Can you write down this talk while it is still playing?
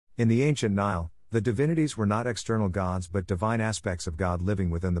In the ancient Nile, the divinities were not external gods but divine aspects of God living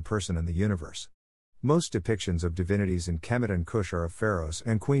within the person and the universe. Most depictions of divinities in Kemet and Kush are of pharaohs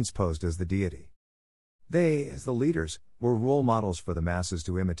and queens posed as the deity. They, as the leaders, were role models for the masses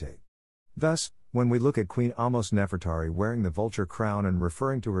to imitate. Thus, when we look at Queen Amos Nefertari wearing the vulture crown and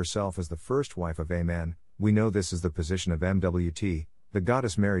referring to herself as the first wife of Amen, we know this is the position of MWT, the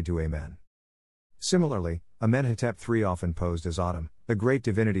goddess married to Amen. Similarly, Amenhotep III often posed as Autumn, the great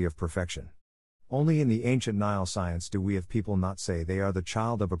divinity of perfection. Only in the ancient Nile science do we have people not say they are the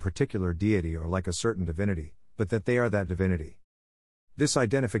child of a particular deity or like a certain divinity, but that they are that divinity. This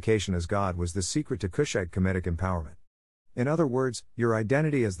identification as God was the secret to Kushite Kemetic empowerment. In other words, your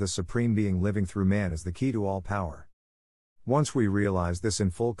identity as the supreme being living through man is the key to all power. Once we realize this in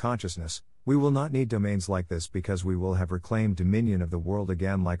full consciousness, we will not need domains like this because we will have reclaimed dominion of the world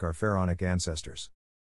again like our pharaonic ancestors.